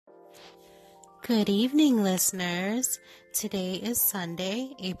Good evening, listeners. Today is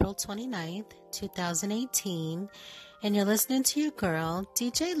Sunday, April 29th, 2018, and you're listening to your girl,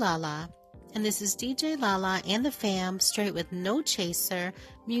 DJ Lala. And this is DJ Lala and the fam, straight with no chaser,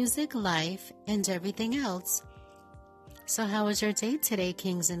 music, life, and everything else. So how was your day today,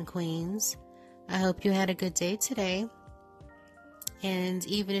 kings and queens? I hope you had a good day today. And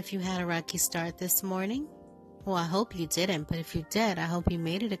even if you had a rocky start this morning, well, I hope you didn't, but if you did, I hope you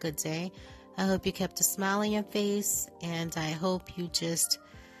made it a good day. I hope you kept a smile on your face, and I hope you just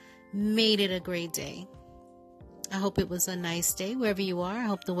made it a great day. I hope it was a nice day wherever you are. I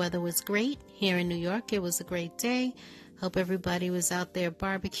hope the weather was great. Here in New York, it was a great day. Hope everybody was out there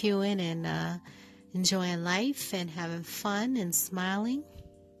barbecuing and enjoying life and having fun and smiling.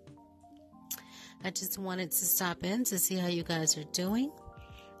 I just wanted to stop in to see how you guys are doing,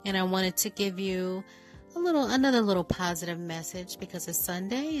 and I wanted to give you another little positive message because it's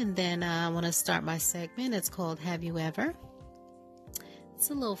Sunday, and then I want to start my segment. It's called Have You Ever?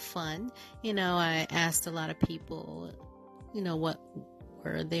 It's a little fun. I asked a lot of people, what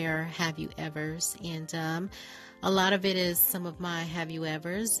were their Have You Evers, and a lot of it is some of my Have You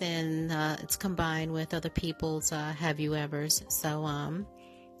Evers, and it's combined with other people's Have You Evers. So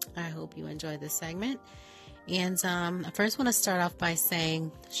I hope you enjoy this segment. And I first want to start off by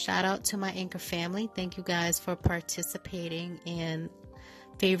saying shout out to my Anchor family. Thank you guys for participating and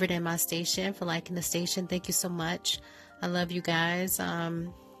favoriting my station, for liking the station. Thank you so much. I love you guys.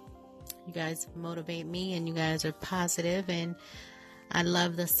 You guys motivate me, and you guys are positive, and I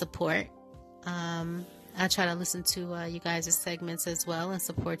love the support. I try to listen to you guys' segments as well and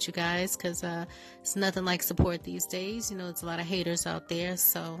support you guys, because it's nothing like support these days. It's a lot of haters out there.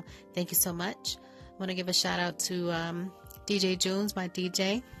 So thank you so much. I want to give a shout out to DJ Junes, my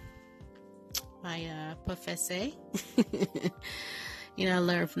DJ, my professor. I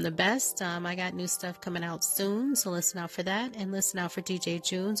learned from the best. I got new stuff coming out soon, so listen out for that. And listen out for DJ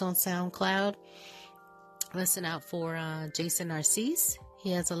Junes on SoundCloud. Listen out for Jason Narcisse.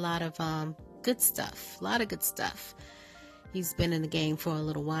 He has a lot of good stuff. He's been in the game for a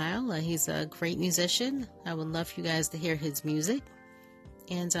little while. He's a great musician. I would love for you guys to hear his music.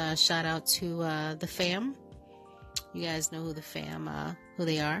 And shout out to the fam. You guys know who the fam, who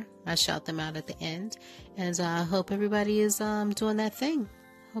they are. I shout them out at the end. And I hope everybody is doing that thing.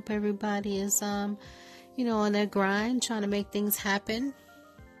 Hope everybody is, on their grind, trying to make things happen.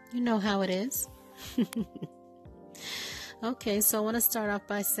 You know how it is. Okay, so I want to start off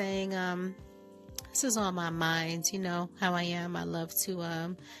by saying this is on my mind. You know how I am. I love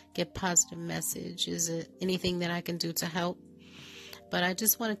to get positive messages. Anything that I can do to help. But I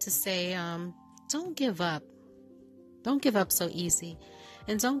just wanted to say, don't give up. Don't give up so easy.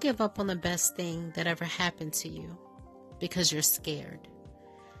 And don't give up on the best thing that ever happened to you because you're scared.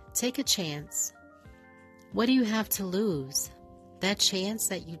 Take a chance. What do you have to lose? That chance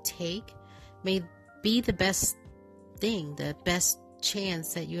that you take may be the best thing, the best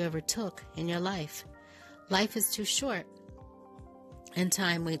chance that you ever took in your life. Life is too short, and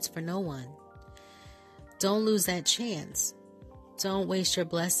time waits for no one. Don't lose that chance. Don't waste your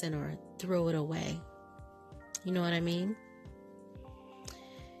blessing or throw it away. You know what I mean?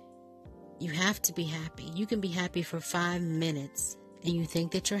 You have to be happy. You can be happy for 5 minutes, and you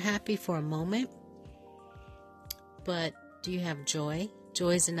think that you're happy for a moment. But do you have joy?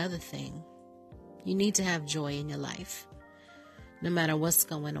 Joy is another thing. You need to have joy in your life, no matter what's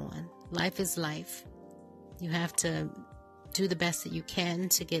going on. Life is life. You have to do the best that you can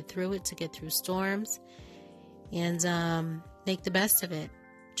to get through it, to get through storms, and make the best of it.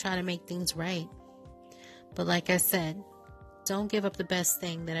 Try to make things right. But like I said, don't give up the best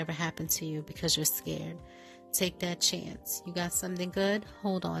thing that ever happened to you because you're scared. Take that chance. You got something good,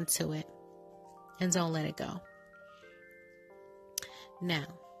 hold on to it. And don't let it go. Now,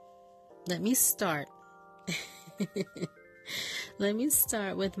 let me start. Let me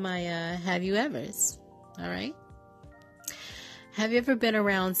start with my Have You Evers. All right? Have you ever been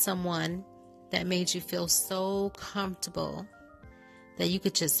around someone that made you feel so comfortable that you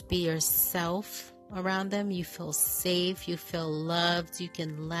could just be yourself around them? You feel safe, you feel loved, you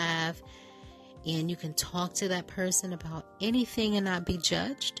can laugh, and you can talk to that person about anything and not be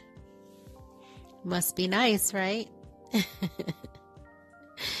judged? Must be nice, right?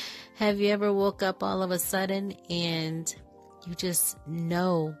 Have you ever woke up all of a sudden and you just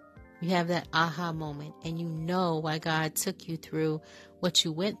know, you have that aha moment, and you know why God took you through what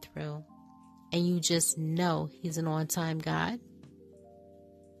you went through, and you just know He's an on-time God?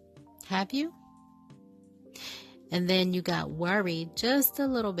 Have you? And then you got worried just a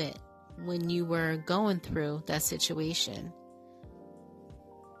little bit when you were going through that situation.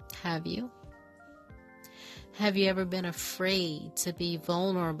 Have you? Have you ever been afraid to be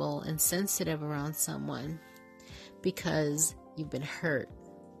vulnerable and sensitive around someone because you've been hurt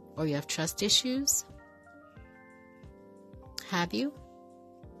or you have trust issues? Have you?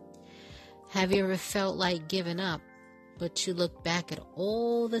 Have you ever felt like giving up, but you look back at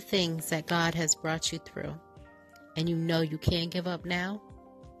all the things that God has brought you through and you know you can't give up now?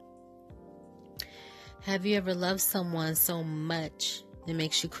 Have you ever loved someone so much it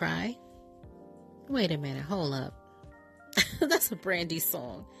makes you cry? Wait a minute, hold up. That's a Brandy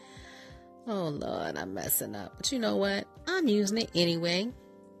song. Oh Lord, I'm messing up. But you know what? I'm using it anyway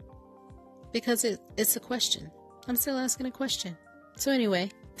because it's a question. I'm still asking a question. So anyway,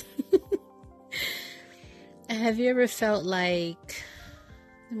 have you ever felt like,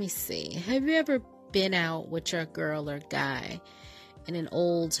 let me see, have you ever been out with your girl or guy and an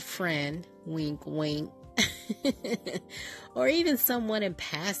old friend, wink, wink, or even someone in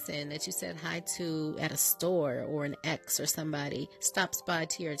passing that you said hi to at a store, or an ex or somebody stops by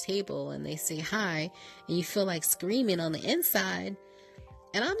to your table and they say hi and you feel like screaming on the inside?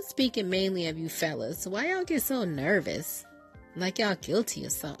 And I'm speaking mainly of you fellas. Why y'all get so nervous? Like y'all guilty or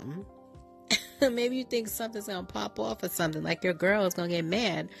something? Maybe you think something's going to pop off or something, like your girl is going to get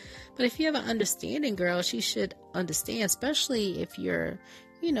mad. But if you have an understanding girl, she should understand, especially if you're,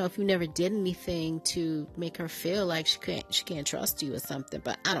 if you never did anything to make her feel like she can't trust you or something.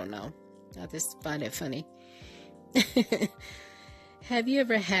 But I don't know. I just find it funny. Have you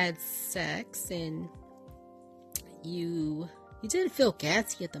ever had sex and you didn't feel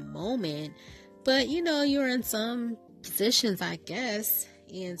gassy at the moment, but you were in some positions, I guess,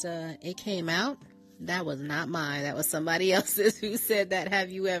 and it came out? That was not mine. That was somebody else's who said that. Have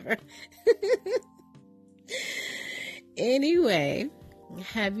you ever? Anyway,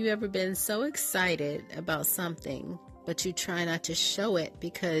 have you ever been so excited about something, but you try not to show it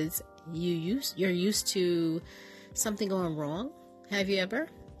because you're used to something going wrong? Have you ever?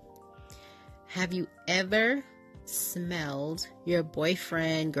 Have you ever smelled your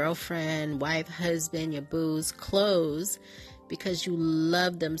boyfriend, girlfriend, wife, husband, your boo's clothes because you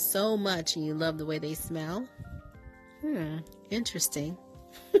love them so much and you love the way they smell? Interesting.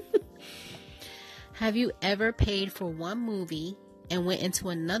 Have you ever paid for one movie and went into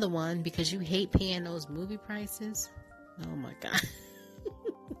another one because you hate paying those movie prices? Oh my God.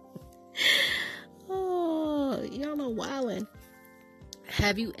 Oh, y'all are wildin'.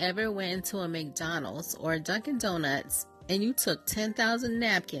 Have you ever went into a McDonald's or a Dunkin' Donuts and you took 10,000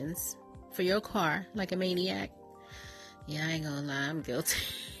 napkins for your car like a maniac? Yeah, I ain't gonna lie, I'm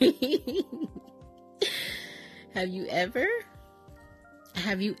guilty. Have you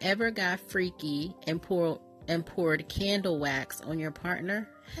ever got freaky and poured candle wax on your partner?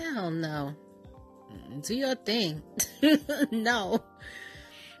 Hell no. Do your thing. No.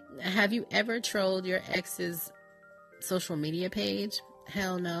 Have you ever trolled your ex's social media page?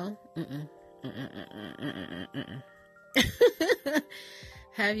 Hell no.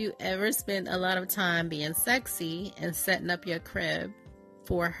 Have you ever spent a lot of time being sexy and setting up your crib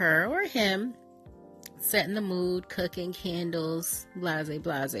for her or him, setting the mood, cooking candles, blase,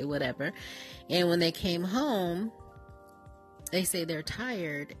 whatever, and when they came home, they say they're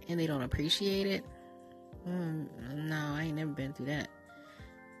tired and they don't appreciate it? No, I ain't never been through that.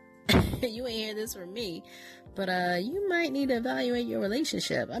 You ain't hear this from me, but you might need to evaluate your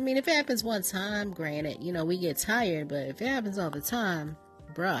relationship. I mean, if it happens one time, granted, we get tired, but if it happens all the time,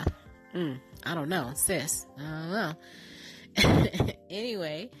 bruh, I don't know, sis, I don't know.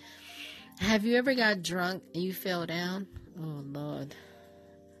 Anyway, have you ever got drunk and you fell down? Oh Lord,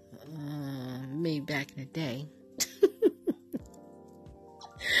 maybe back in the day.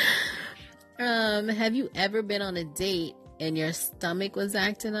 Have you ever been on a date and your stomach was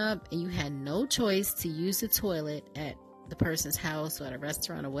acting up and you had no choice to use the toilet at the person's house or at a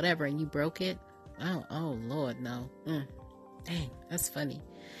restaurant or whatever, and you broke it? Oh Lord, no. Dang, that's funny.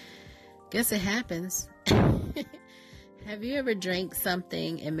 Guess it happens. Have you ever drank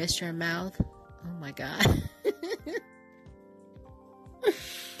something and missed your mouth? Oh my God.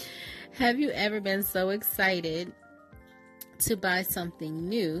 Have you ever been so excited to buy something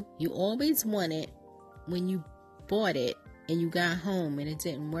new you always wanted when you bought it and you got home and it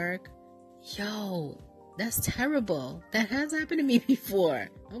didn't work? Yo, that's terrible. That has happened to me before.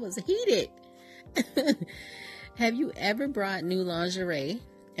 I was heated. Have you ever brought new lingerie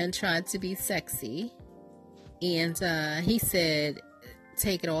and tried to be sexy and he said,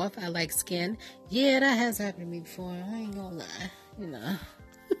 take it off, I like skin? Yeah, that has happened to me before. I ain't gonna lie,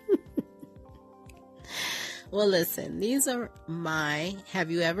 Well, listen, these are my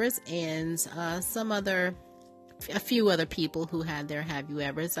have you ever's and some other a few other people who had their have you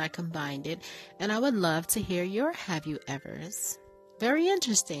evers. I combined it, and I would love to hear your have you evers. Very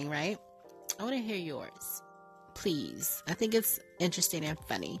interesting, right? I want to hear yours. Please. I think it's interesting and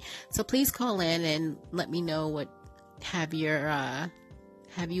funny. So please call in and let me know what have you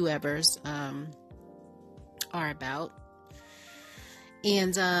evers are about.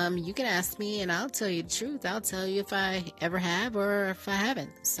 And you can ask me and I'll tell you the truth. I'll tell you if I ever have or if I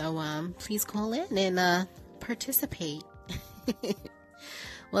haven't. So please call in and participate.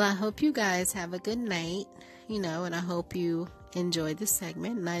 Well, I hope you guys have a good night, and I hope you enjoyed this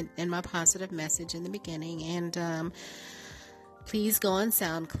segment and my positive message in the beginning. And please go on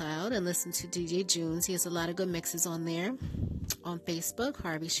SoundCloud and listen to DJ Junes. He has a lot of good mixes on there. On Facebook,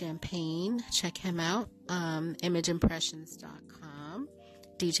 Harvey Champagne. Check him out. ImageImpressions.com.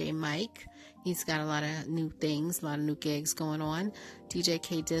 DJ Mike. He's got a lot of new things, a lot of new gigs going on. DJ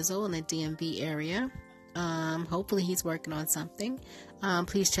K Dizzle in the DMV area. Hopefully he's working on something.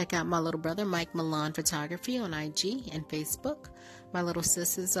 Please check out my little brother, Mike Milan Photography on IG and Facebook. My little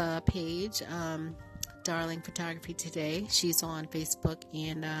sis's page, Darling Photography Today. She's on Facebook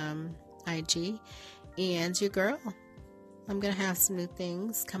and IG. And your girl. I'm going to have some new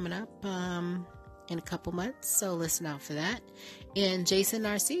things coming up in a couple months, so listen out for that. And Jason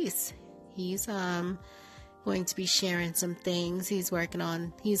Narcisse, he's going to be sharing some things. He's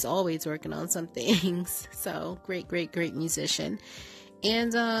always working on some things. So great musician.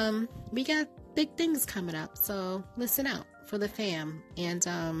 And we got big things coming up, so listen out for the fam. And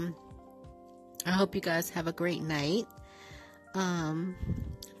I hope you guys have a great night.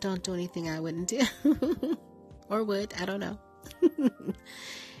 Don't do anything I wouldn't do. Or would, I don't know.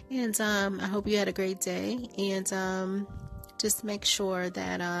 And I hope you had a great day. And just make sure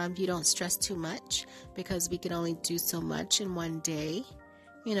that you don't stress too much, because we can only do so much in one day.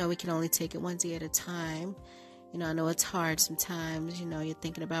 We can only take it one day at a time. I know it's hard sometimes. You're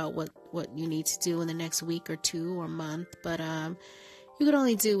thinking about what you need to do in the next week or two or month. But you can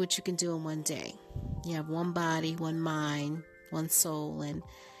only do what you can do in one day. You have one body, one mind, one soul, and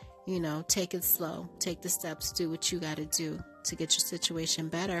take it slow. Take the steps. Do what you got to do to get your situation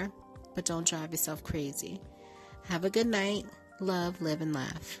better, but don't drive yourself crazy. Have a good night. Love, live, and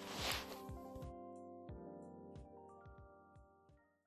laugh.